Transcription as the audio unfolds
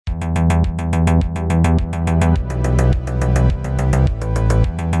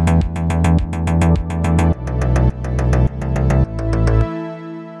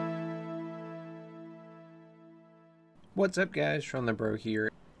What's up guys, Shawnthebro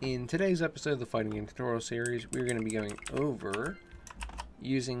here. In today's episode of the Fighting Game Tutorial Series, we're going to be going over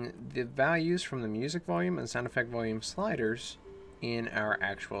using the values from the music volume and sound effect volume sliders in our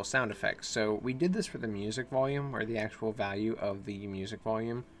actual sound effects. So we did this for the music volume, where the actual value of the music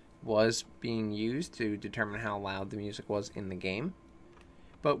volume was being used to determine how loud the music was in the game.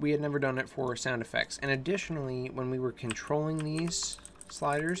 But we had never done it for sound effects. And additionally, when we were controlling these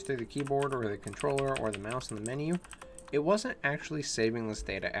sliders through the keyboard or the controller or the mouse in the menu, it wasn't actually saving this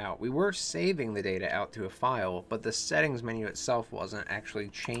data out. We were saving the data out to a file, but the settings menu itself wasn't actually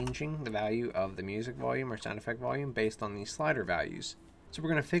changing the value of the music volume or sound effect volume based on these slider values. So we're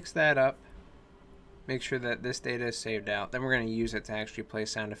going to fix that up, make sure that this data is saved out, then we're going to use it to actually play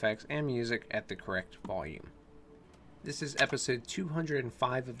sound effects and music at the correct volume. This is episode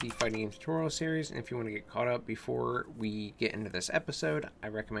 205 of the Fighting Game Tutorial Series, and if you want to get caught up before we get into this episode, I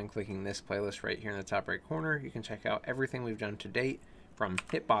recommend clicking this playlist right here in the top right corner. You can check out everything we've done to date, from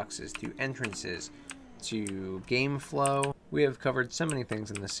hitboxes to entrances to game flow. We have covered so many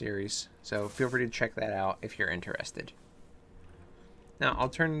things in this series, so feel free to check that out if you're interested. Now,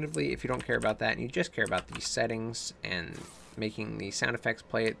 alternatively, if you don't care about that and you just care about these settings and making the sound effects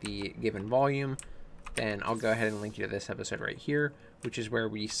play at the given volume, then I'll go ahead and link you to this episode right here, which is where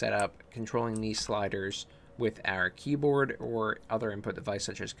we set up controlling these sliders with our keyboard or other input device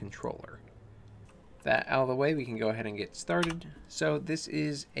such as controller. That out of the way, we can go ahead and get started. So this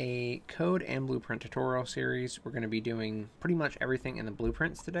is a code and blueprint tutorial series. We're going to be doing pretty much everything in the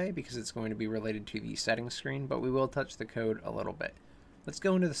blueprints today because it's going to be related to the settings screen, but we will touch the code a little bit. Let's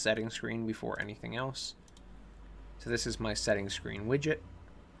go into the settings screen before anything else. So this is my settings screen widget.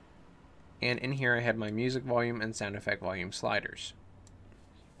 And in here I had my music volume and sound effect volume sliders.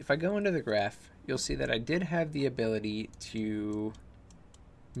 If I go into the graph, you'll see that I did have the ability to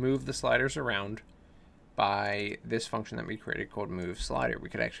move the sliders around by this function that we created called move slider. We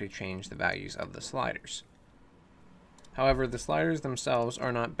could actually change the values of the sliders. However, the sliders themselves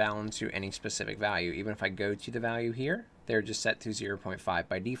are not bound to any specific value. Even if I go to the value here, they're just set to 0.5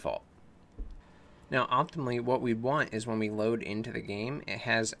 by default. Now, optimally, what we'd want is when we load into the game, it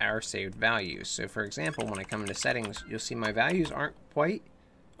has our saved values. So, for example, when I come into settings, you'll see my values aren't quite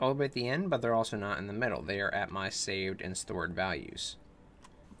all the way at the end, but they're also not in the middle. They are at my saved and stored values.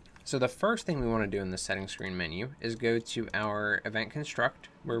 So the first thing we want to do in the settings screen menu is go to our event construct,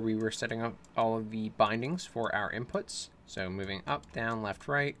 where we were setting up all of the bindings for our inputs. So moving up, down, left,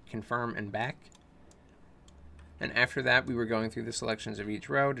 right, confirm, and back. And after that, we were going through the selections of each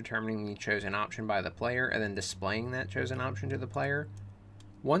row, determining the chosen option by the player, and then displaying that chosen option to the player.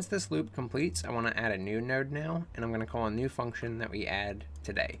 Once this loop completes, I want to add a new node now, and I'm going to call a new function that we add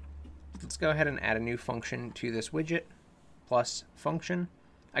today. Let's go ahead and add a new function to this widget, plus function.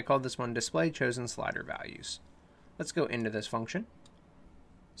 I called this one display chosen slider values. Let's go into this function.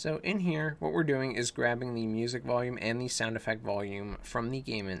 So in here, what we're doing is grabbing the music volume and the sound effect volume from the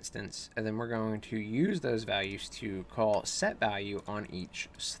game instance, and then we're going to use those values to call set value on each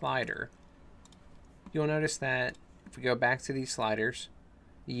slider. You'll notice that if we go back to these sliders,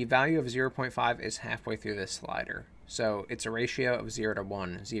 the value of 0.5 is halfway through this slider. So it's a ratio of 0 to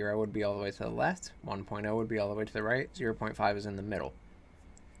 1. 0 would be all the way to the left, 1.0 would be all the way to the right, 0.5 is in the middle.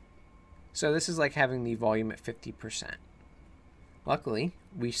 So this is like having the volume at 50%. Luckily,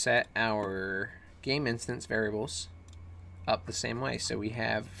 we set our game instance variables up the same way. So we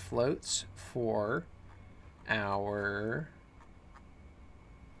have floats for our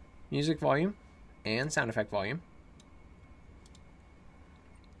music volume and sound effect volume.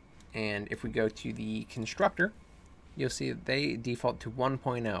 And if we go to the constructor, you'll see that they default to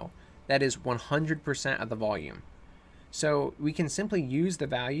 1.0. That is 100% of the volume. So we can simply use the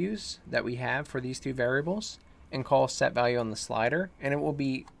values that we have for these two variables and call set value on the slider, and it will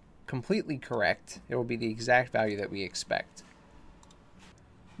be completely correct. It will be the exact value that we expect.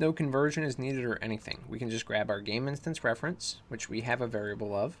 No conversion is needed or anything. We can just grab our game instance reference, which we have a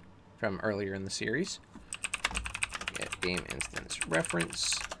variable of from earlier in the series. Get game instance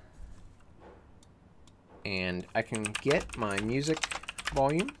reference. And I can get my music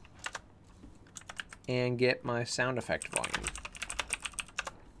volume and get my sound effect volume.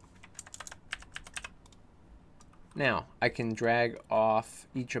 Now, I can drag off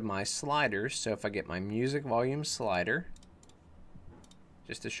each of my sliders. So if I get my music volume slider,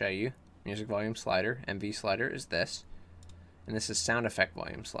 just to show you, music volume slider, MV slider is this. And this is sound effect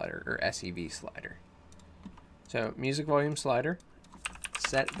volume slider, or SEV slider. So music volume slider,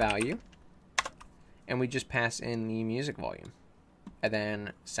 set value, and we just pass in the music volume. And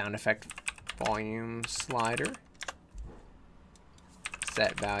then sound effect volume slider,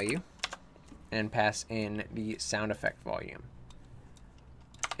 set value, and pass in the sound effect volume.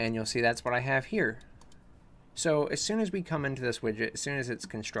 And you'll see that's what I have here. So as soon as we come into this widget, as soon as it's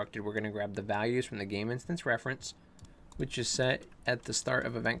constructed, we're going to grab the values from the game instance reference, which is set at the start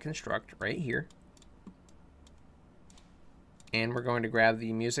of event construct right here. And we're going to grab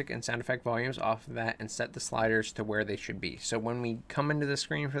the music and sound effect volumes off of that and set the sliders to where they should be. So when we come into the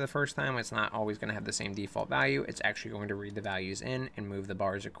screen for the first time, it's not always going to have the same default value. It's actually going to read the values in and move the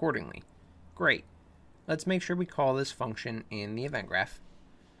bars accordingly. Great. Let's make sure we call this function in the event graph.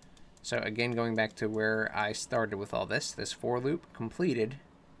 So again, going back to where I started with all this for loop completed,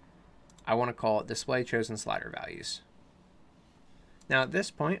 I want to call it display chosen slider values. Now at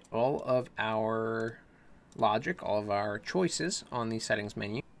this point, all of our logic, all of our choices on the settings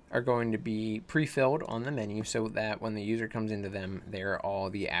menu are going to be pre-filled on the menu so that when the user comes into them, they're all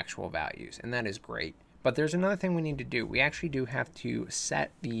the actual values, and that is great. But there's another thing we need to do. We actually do have to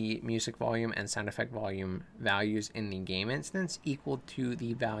set the music volume and sound effect volume values in the game instance equal to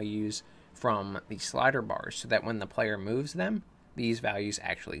the values from the slider bars so that when the player moves them, these values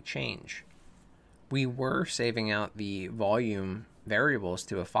actually change. We were saving out the volume variables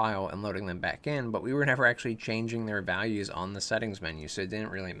to a file and loading them back in, but we were never actually changing their values on the settings menu, so it didn't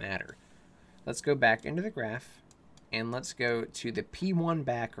really matter. Let's go back into the graph and let's go to the P1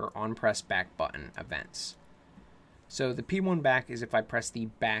 back or on press back button events. So the P1 back is if I press the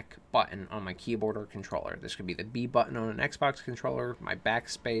back button on my keyboard or controller. This could be the B button on an Xbox controller, my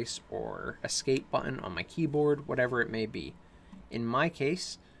backspace or escape button on my keyboard, whatever it may be. In my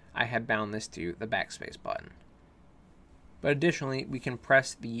case, I have bound this to the backspace button. But additionally, we can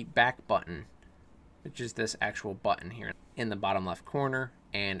press the back button, which is this actual button here in the bottom left corner,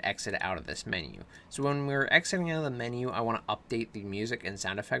 and exit out of this menu. So when we're exiting out of the menu, I want to update the music and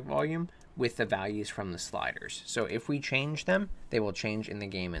sound effect volume with the values from the sliders. So if we change them, they will change in the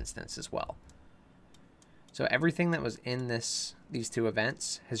game instance as well. So everything that was in these two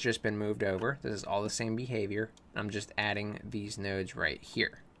events has just been moved over. This is all the same behavior. I'm just adding these nodes right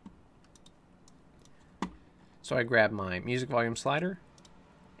here. So I grab my music volume slider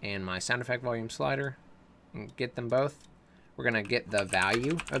and my sound effect volume slider and get them both. We're going to get the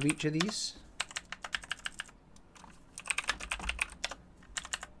value of each of these.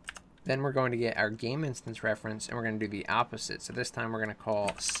 Then we're going to get our game instance reference and we're going to do the opposite. So this time we're going to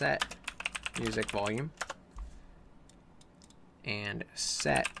call set music volume and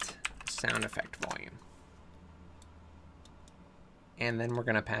set sound effect volume. And then we're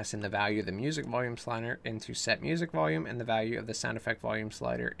going to pass in the value of the music volume slider into set music volume and the value of the sound effect volume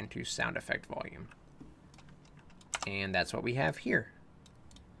slider into sound effect volume. And that's what we have here.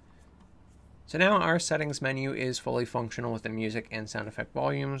 So now our settings menu is fully functional with the music and sound effect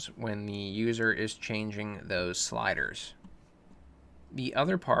volumes when the user is changing those sliders. The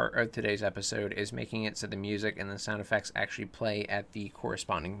other part of today's episode is making it so the music and the sound effects actually play at the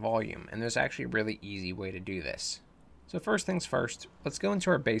corresponding volume. And there's actually a really easy way to do this. So first things first, let's go into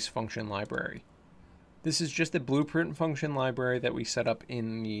our base function library. This is just a blueprint function library that we set up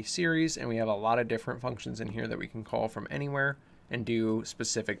in the series, and we have a lot of different functions in here that we can call from anywhere and do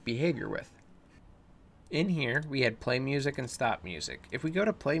specific behavior with. In here, we had play music and stop music. If we go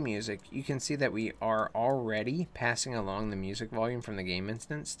to play music, you can see that we are already passing along the music volume from the game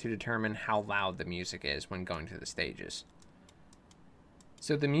instance to determine how loud the music is when going to the stages.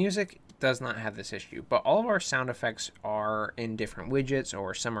 So the music does not have this issue, but all of our sound effects are in different widgets,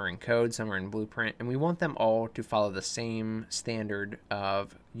 or some are in code, some are in blueprint, and we want them all to follow the same standard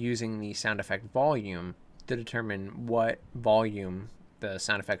of using the sound effect volume to determine what volume the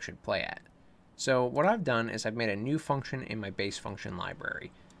sound effect should play at. So what I've done is I've made a new function in my base function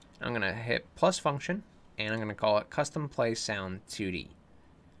library. I'm going to hit plus function, and I'm going to call it custom play sound 2D,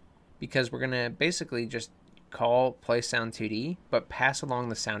 because we're going to basically just call play sound 2D, but pass along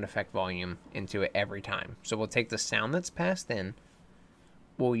the sound effect volume into it every time. So we'll take the sound that's passed in,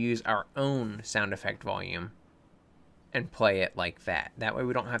 we'll use our own sound effect volume and play it like that. That way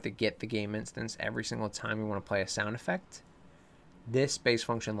we don't have to get the game instance every single time we want to play a sound effect. This base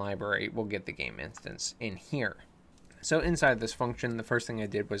function library will get the game instance in here. So inside this function, the first thing I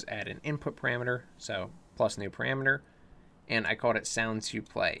did was add an input parameter, so plus new parameter, and I called it sound to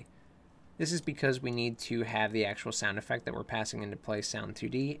play. This is because we need to have the actual sound effect that we're passing into play sound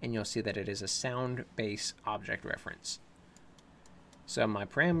 2D, and you'll see that it is a sound base object reference. So my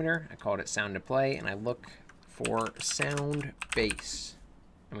parameter, I called it sound to play, and I look for sound base,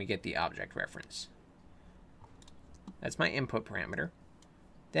 and we get the object reference. That's my input parameter.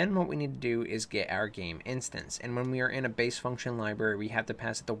 Then what we need to do is get our game instance, and when we are in a base function library, we have to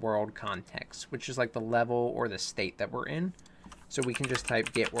pass it the world context, which is like the level or the state that we're in. So we can just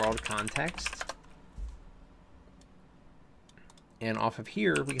type get world context. And off of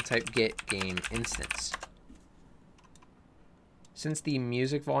here, we can type get game instance. Since the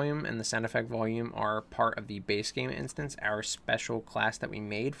music volume and the sound effect volume are part of the base game instance, our special class that we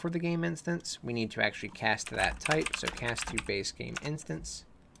made for the game instance, we need to actually cast to that type. So cast to base game instance.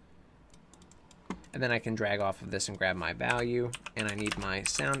 And then I can drag off of this and grab my value. And I need my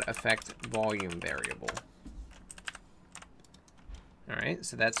sound effect volume variable. All right,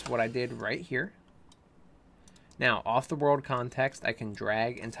 so that's what I did right here. Now, off the world context, I can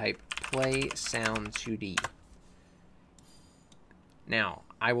drag and type play sound 2D. Now,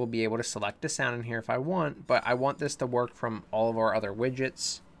 I will be able to select a sound in here if I want, but I want this to work from all of our other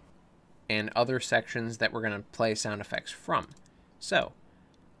widgets and other sections that we're going to play sound effects from. So,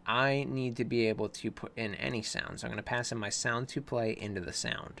 I need to be able to put in any sound. So I'm going to pass in my sound to play into the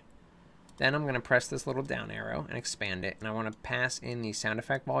sound. Then I'm going to press this little down arrow and expand it, and I want to pass in the sound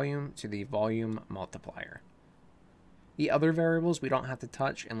effect volume to the volume multiplier. The other variables we don't have to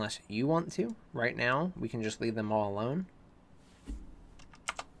touch unless you want to. Right now, we can just leave them all alone.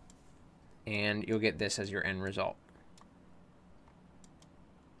 And you'll get this as your end result.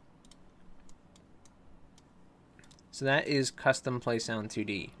 So that is custom play sound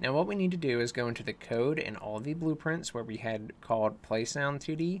 2D. Now what we need to do is go into the code in all the blueprints where we had called play sound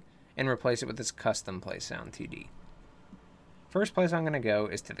 2D and replace it with this custom play sound 2D. First place I'm going to go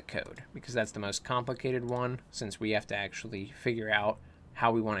is to the code because that's the most complicated one since we have to actually figure out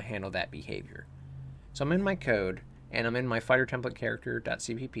how we want to handle that behavior. So I'm in my code and I'm in my fighter template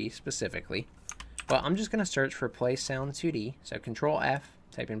character.cpp specifically. Well, I'm just going to search for play sound 2D. So Control F,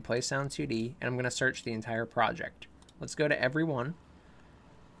 type in play sound 2D, and I'm going to search the entire project. Let's go to every one.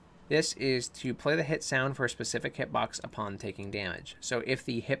 This is to play the hit sound for a specific hitbox upon taking damage. So if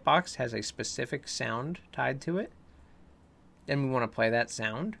the hitbox has a specific sound tied to it, then we want to play that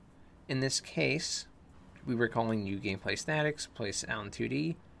sound. In this case, we were calling new gameplay statics, play sound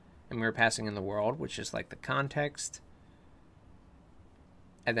 2D, and we were passing in the world, which is like the context,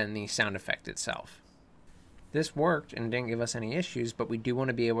 and then the sound effect itself. This worked and didn't give us any issues, but we do want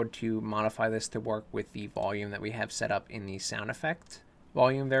to be able to modify this to work with the volume that we have set up in the sound effect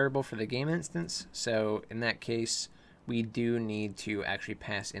volume variable for the game instance. So in that case, we do need to actually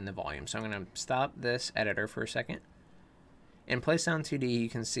pass in the volume. So I'm going to stop this editor for a second. In play sound 2D, you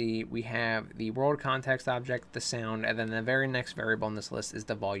can see we have the world context object, the sound, and then the very next variable in this list is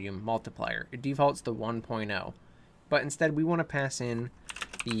the volume multiplier. It defaults to 1.0, but instead we want to pass in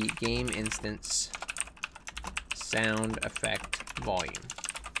the game instance sound effect volume.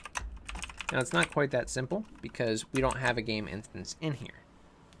 Now it's not quite that simple because we don't have a game instance in here.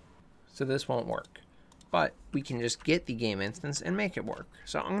 So this won't work, but we can just get the game instance and make it work.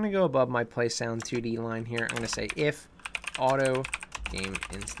 So I'm going to go above my play sound 2D line here. I'm going to say if auto game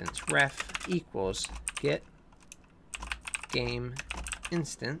instance ref equals get game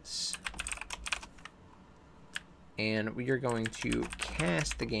instance, and we are going to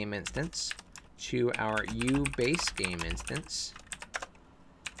cast the game instance to our U base game instance,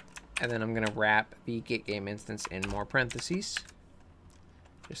 and then I'm going to wrap the get game instance in more parentheses,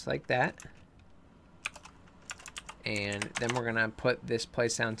 just like that. And then we're going to put this play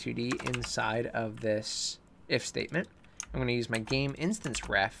sound 2D inside of this if statement. I'm going to use my game instance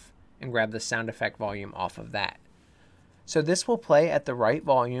ref and grab the sound effect volume off of that. So this will play at the right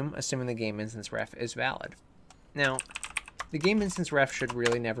volume, assuming the game instance ref is valid. Now, the game instance ref should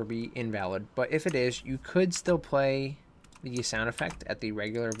really never be invalid, but if it is, you could still play the sound effect at the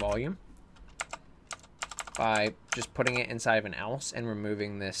regular volume by just putting it inside of an else and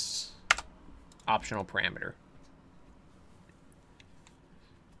removing this optional parameter.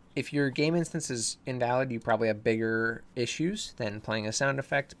 If your game instance is invalid, you probably have bigger issues than playing a sound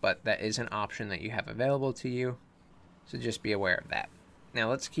effect, but that is an option that you have available to you, so just be aware of that. Now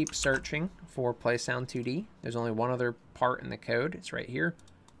let's keep searching for play sound 2D. There's only one other part in the code. It's right here.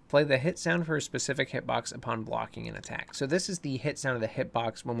 Play the hit sound for a specific hitbox upon blocking an attack. So this is the hit sound of the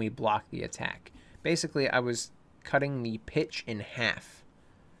hitbox when we block the attack. Basically, I was cutting the pitch in half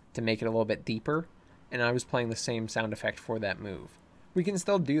to make it a little bit deeper, and I was playing the same sound effect for that move. We can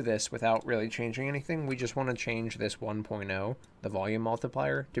still do this without really changing anything. We just want to change this 1.0, the volume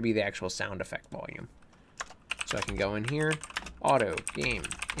multiplier, to be the actual sound effect volume. So I can go in here, auto game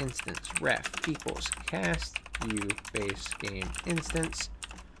instance ref equals cast U base game instance,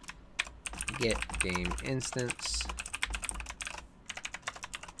 get game instance,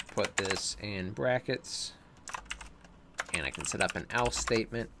 put this in brackets, and I can set up an else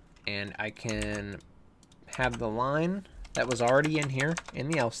statement, and I can have the line that was already in here in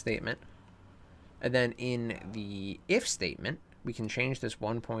the else statement, and then in the if statement we can change this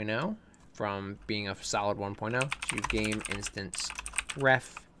 1.0 from being a solid 1.0 to game instance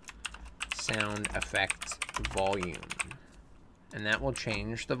ref sound effect volume. And that will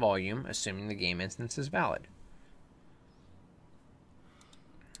change the volume, assuming the game instance is valid.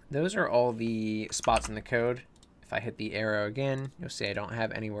 Those are all the spots in the code. If I hit the arrow again, you'll see I don't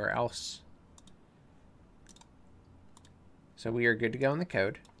have anywhere else. So we are good to go in the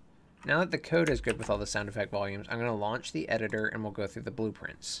code. Now that the code is good with all the sound effect volumes, I'm going to launch the editor and we'll go through the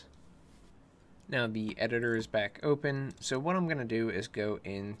blueprints. Now the editor is back open, so what I'm going to do is go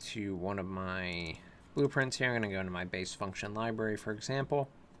into one of my blueprints here. I'm going to go into my base function library, for example,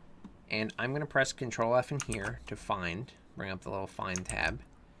 and I'm going to press Control F in here to find, bring up the little find tab,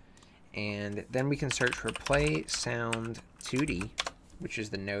 and then we can search for play sound 2D, which is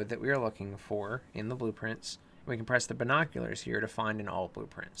the node that we are looking for in the blueprints. We can press the binoculars here to find in all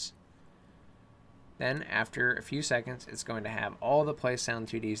blueprints. Then after a few seconds, it's going to have all the play sound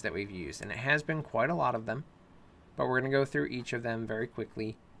 2Ds that we've used, and it has been quite a lot of them, but we're going to go through each of them very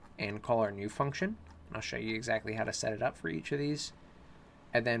quickly and call our new function. I'll show you exactly how to set it up for each of these,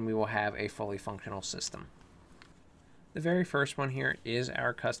 and then we will have a fully functional system. The very first one here is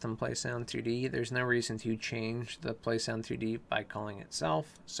our custom play sound 2D. There's no reason to change the play sound 2D by calling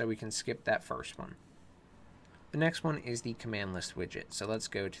itself, so we can skip that first one. The next one is the command list widget, so let's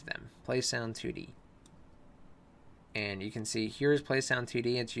go to them. Play sound 2D. And you can see here's play sound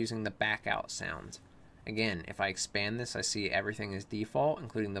 2D, it's using the back out sound. Again, if I expand this, I see everything is default,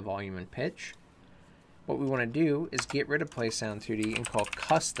 including the volume and pitch. What we want to do is get rid of play sound 2D and call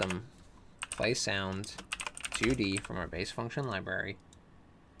custom play sound 2D from our base function library.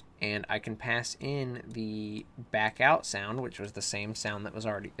 And I can pass in the back out sound, which was the same sound that was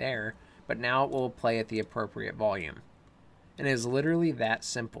already there, but now it will play at the appropriate volume. And it is literally that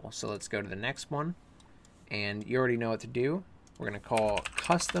simple. So let's go to the next one. And you already know what to do. We're going to call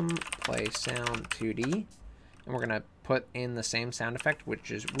custom play sound 2D, and we're going to put in the same sound effect,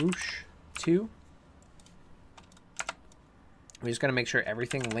 which is whoosh 2. We just got to make sure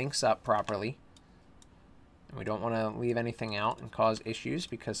everything links up properly. And we don't want to leave anything out and cause issues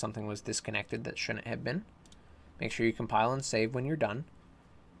because something was disconnected that shouldn't have been. Make sure you compile and save when you're done,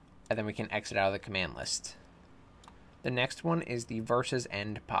 and then we can exit out of the command list. The next one is the versus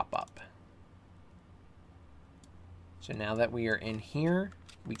end pop-up. So now that we are in here,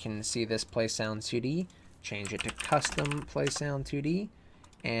 we can see this play sound 2D, change it to custom play sound 2D,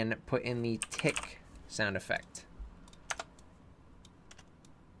 and put in the tick sound effect.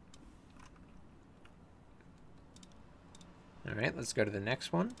 All right, let's go to the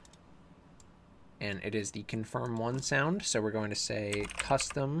next one. And it is the confirm 1 sound. So we're going to say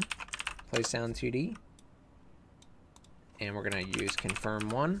custom play sound 2D. And we're going to use confirm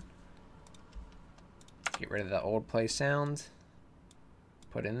 1. Get rid of the old play sound,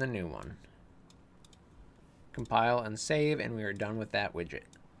 put in the new one. Compile and save, and we are done with that widget.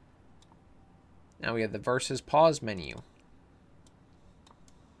 Now we have the versus pause menu.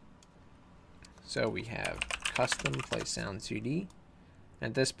 So we have custom play sound 2D.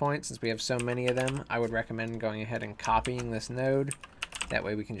 At this point, since we have so many of them, I would recommend going ahead and copying this node. That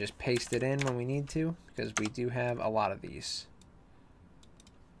way we can just paste it in when we need to, because we do have a lot of these.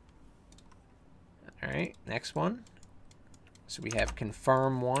 All right, next one. So we have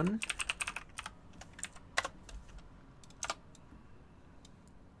confirm 1.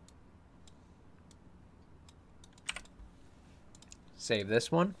 Save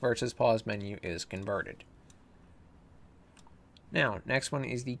this one. Versus pause menu is converted. Now, next one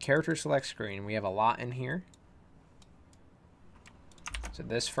is the character select screen. We have a lot in here. So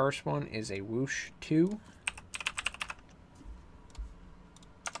this first one is a whoosh 2.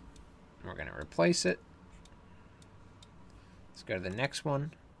 We're going to replace it. Let's go to the next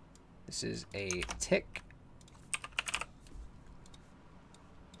one. This is a tick.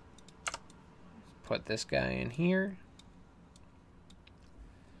 Put this guy in here.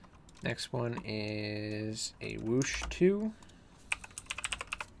 Next one is a whoosh 2.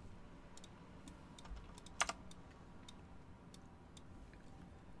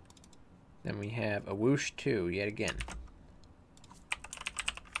 Then we have a whoosh 2 yet again.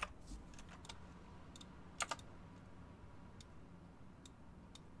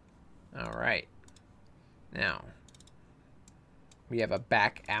 All right. Now, we have a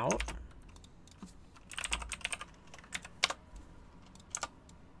back out.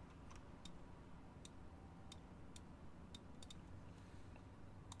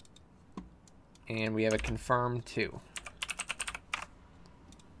 And we have a confirm 2.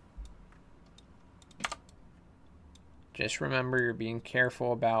 Just remember, you're being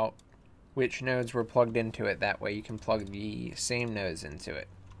careful about which nodes were plugged into it. That way you can plug the same nodes into it.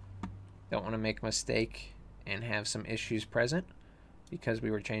 Don't want to make a mistake and have some issues present because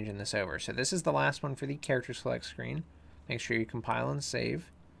we were changing this over. So this is the last one for the character select screen. Make sure you compile and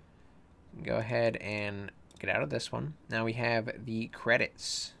save. Go ahead and get out of this one. Now we have the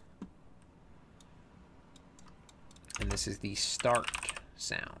credits. And this is the start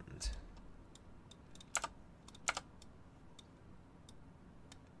sound.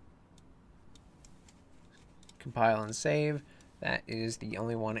 Compile and save. That is the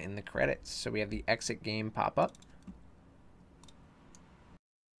only one in the credits. So we have the exit game pop up.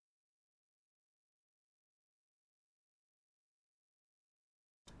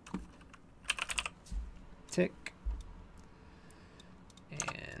 Tick.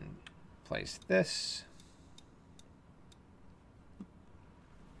 And place this.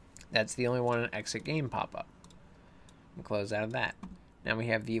 That's the only one in exit game pop up. And close out of that. Now we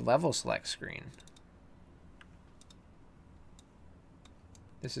have the level select screen.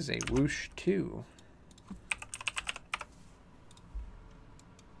 This is a whoosh 2.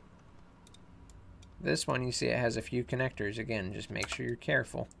 This one, you see it has a few connectors. Again, just make sure you're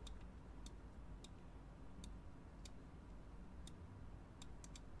careful.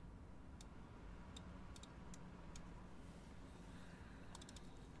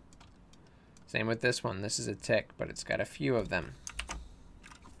 Same with this one. This is a tick, but it's got a few of them.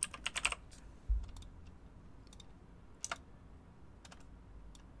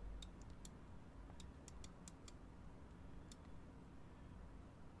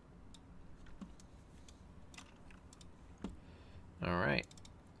 All right.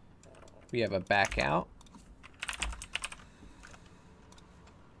 We have a back out.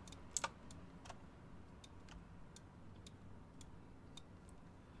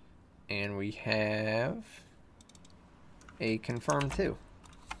 And we have a confirm too.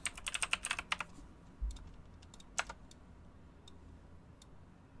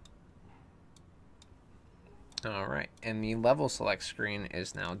 All right, and the level select screen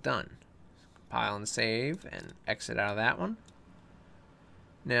is now done. Compile and save and exit out of that one.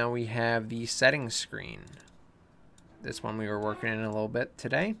 Now we have the settings screen. This one we were working in a little bit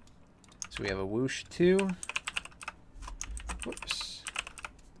today. So we have a whoosh 2. Whoops.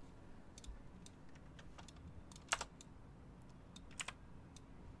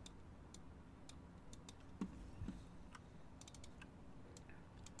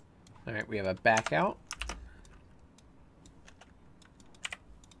 All right, we have a back out.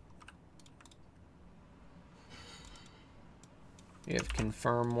 We have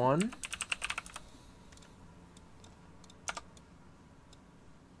confirm 1.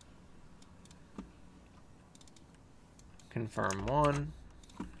 Confirm 1.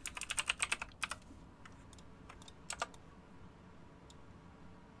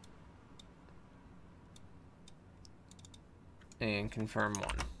 And confirm 1.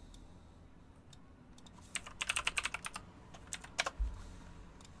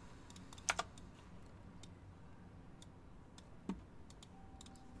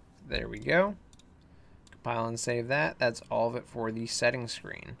 There we go. Compile and save that. That's all of it for the settings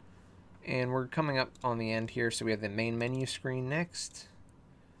screen. And we're coming up on the end here, so we have the main menu screen next.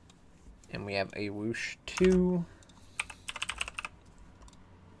 And we have a whoosh 2.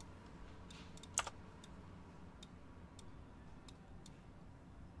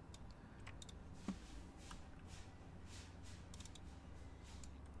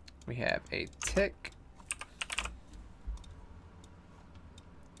 We have a tick.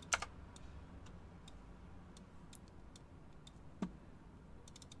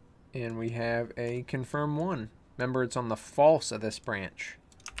 And we have a confirm 1. Remember, it's on the false of this branch.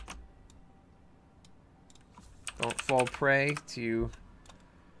 Don't fall prey to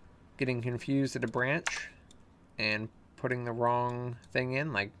getting confused at a branch and putting the wrong thing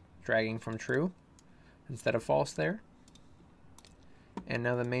in, like dragging from true instead of false there. And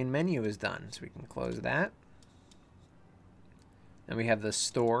now the main menu is done, so we can close that. Then we have the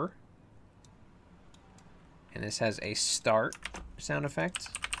store. And this has a start sound effect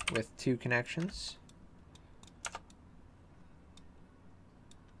with 2 connections.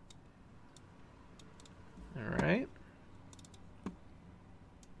 All right.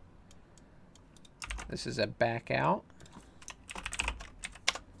 This is a back out.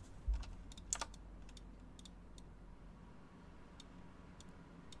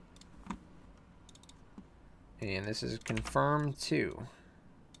 And this is confirm 2.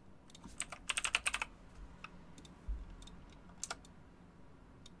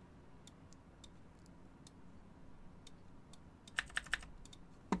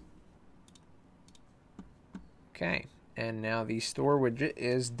 Okay, And now the store widget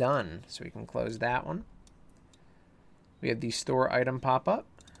is done. So we can close that one. We have the store item pop up.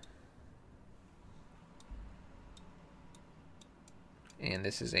 And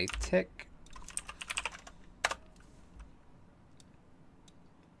this is a tick.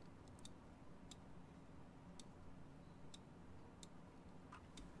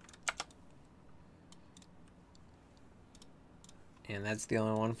 And that's the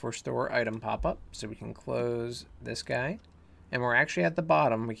only one for store item pop-up. So we can close this guy. And we're actually at the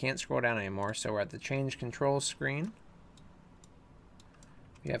bottom. We can't scroll down anymore. So we're at the change controls screen.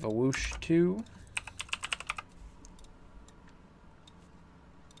 We have a whoosh 2.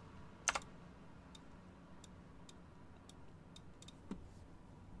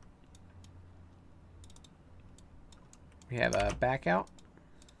 We have a back out.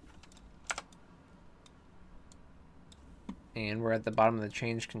 And we're at the bottom of the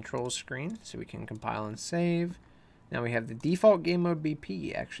change controls screen, so we can compile and save. Now we have the default game mode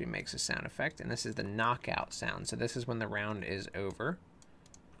BP actually makes a sound effect, and this is the knockout sound. So this is when the round is over.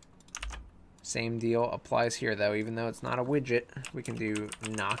 Same deal applies here though, even though it's not a widget, we can do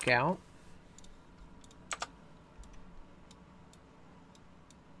knockout.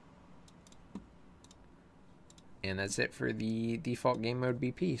 And that's it for the default game mode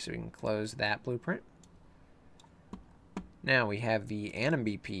BP, so we can close that blueprint. Now we have the anim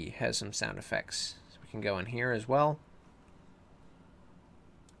BP has some sound effects. So we can go in here as well.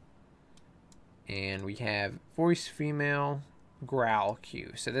 And we have voice female growl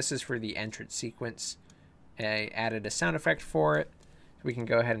cue. So this is for the entrance sequence. I added a sound effect for it. We can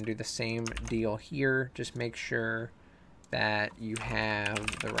go ahead and do the same deal here. Just make sure that you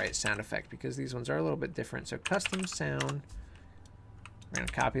have the right sound effect because these ones are a little bit different. So custom sound. We're going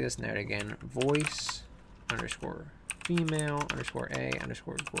to copy this note again. Voice underscore female underscore a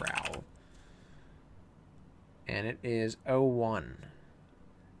underscore growl. And it is 01.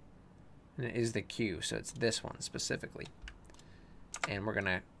 And it is the cue, so it's this one specifically. And we're going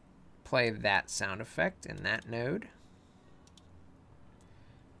to play that sound effect in that node.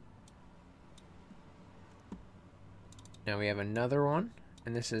 Now we have another one,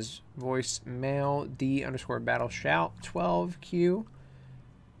 and this is voice male D underscore battle shout 12 cue.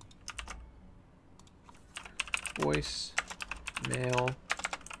 Voice male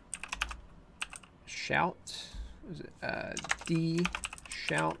shout. What is it? D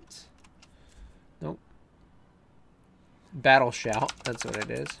shout. Nope. Battle shout. That's what it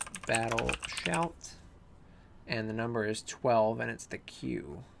is. Battle shout. And the number is 12, and it's the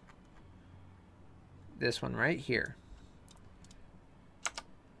cue. This one right here.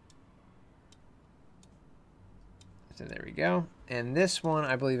 So there we go. And this one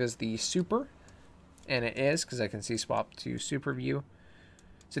I believe is the super. And it is, because I can see swap to super view.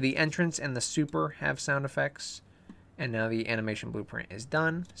 So the entrance and the super have sound effects. And now the animation blueprint is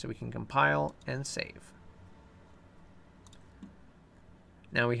done. So we can compile and save.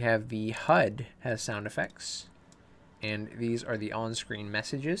 Now we have the HUD has sound effects. And these are the on-screen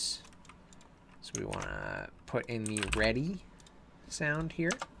messages. So we want to put in the ready sound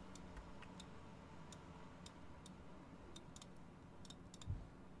here.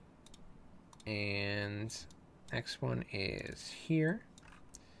 And next one is here.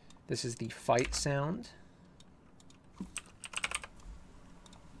 This is the fight sound.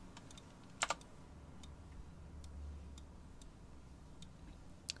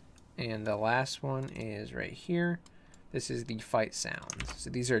 And the last one is right here. This is the fight sound. So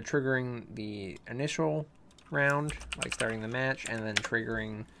these are triggering the initial round, like starting the match, and then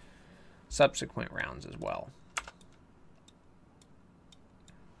triggering subsequent rounds as well.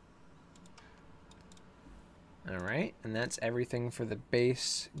 Alright, and that's everything for the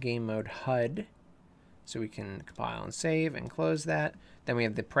base game mode HUD. So we can compile and save and close that. Then we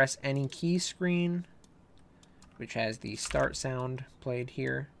have the press any key screen, which has the start sound played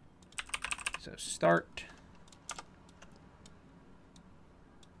here. So start.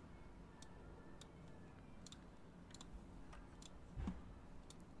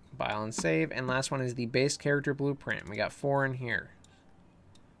 Compile and save. And last one is the base character blueprint. We got 4 in here.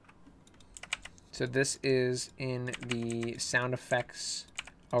 So this is in the sound effects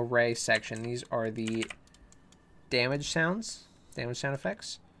array section. These are the damage sounds, damage sound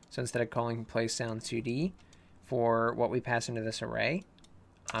effects. So instead of calling play sound 2D for what we pass into this array,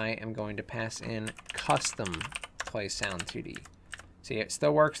 I am going to pass in custom play sound 2D. See, it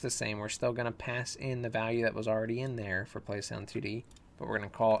still works the same. We're still going to pass in the value that was already in there for play sound 2D, but we're going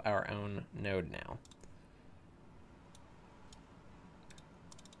to call our own node now.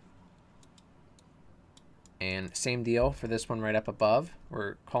 And same deal for this one right up above.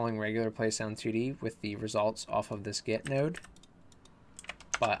 We're calling regular play sound 2D with the results off of this get node.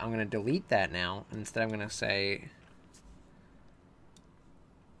 But I'm going to delete that now. Instead, I'm going to say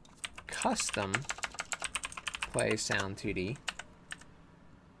custom play sound 2D.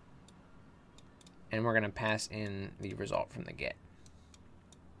 And we're going to pass in the result from the get.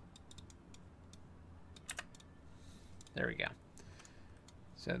 There we go.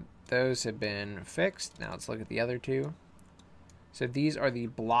 So those have been fixed. Now let's look at the other two. So these are the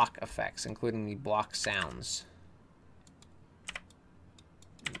block effects, including the block sounds.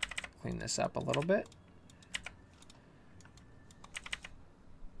 Clean this up a little bit.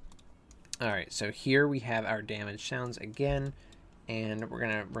 Alright, so here we have our damage sounds again, and we're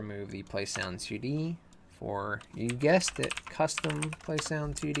going to remove the play sound 2D for, you guessed it, custom play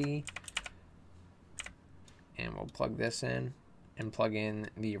sound 2D. And we'll plug this in and plug in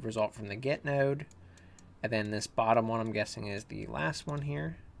the result from the get node. And then this bottom one, I'm guessing, is the last one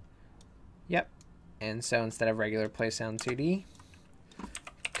here. Yep. And so instead of regular play sound 2D,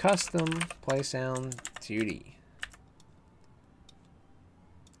 custom play sound 2D.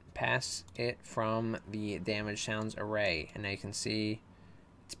 Pass it from the damage sounds array. And now you can see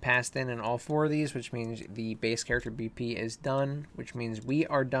it's passed in all 4 of these, which means the base character BP is done, which means we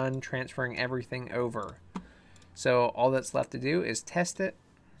are done transferring everything over. So all that's left to do is test it.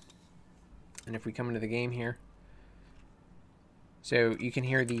 And if we come into the game here, so you can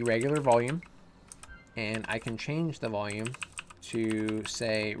hear the regular volume, and I can change the volume to,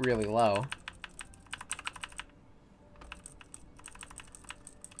 say, really low.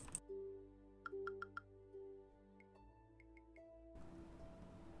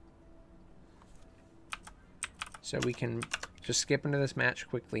 So we can just skip into this match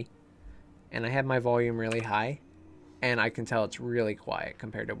quickly. And I have my volume really high, and I can tell it's really quiet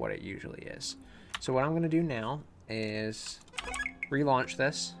compared to what it usually is. So what I'm going to do now is relaunch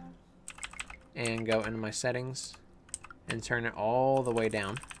this and go into my settings and turn it all the way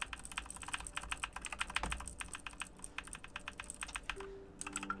down.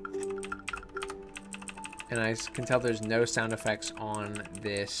 And I can tell there's no sound effects on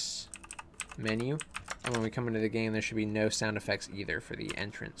this menu. And when we come into the game, there should be no sound effects either for the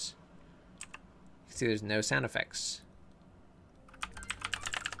entrance. See, there's no sound effects.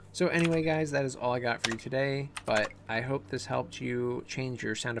 So anyway, guys, that is all I got for you today, but I hope this helped you change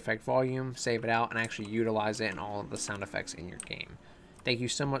your sound effect volume, save it out, and actually utilize it in all of the sound effects in your game. Thank you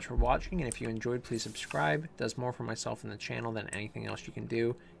so much for watching, and if you enjoyed, please subscribe. It does more for myself and the channel than anything else you can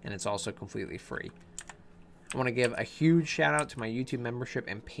do, and it's also completely free. I want to give a huge shout out to my YouTube membership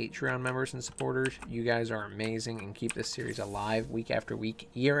and Patreon members and supporters. You guys are amazing and keep this series alive week after week,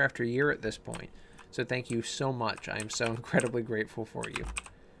 year after year at this point. So thank you so much. I am so incredibly grateful for you.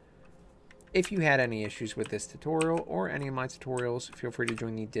 If you had any issues with this tutorial or any of my tutorials, feel free to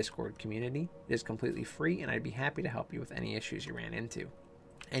join the Discord community. It is completely free, and I'd be happy to help you with any issues you ran into.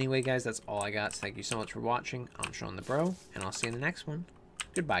 Anyway, guys, that's all I got. So thank you so much for watching. I'm Shawnthebro, and I'll see you in the next one.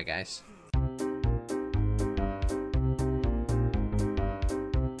 Goodbye, guys.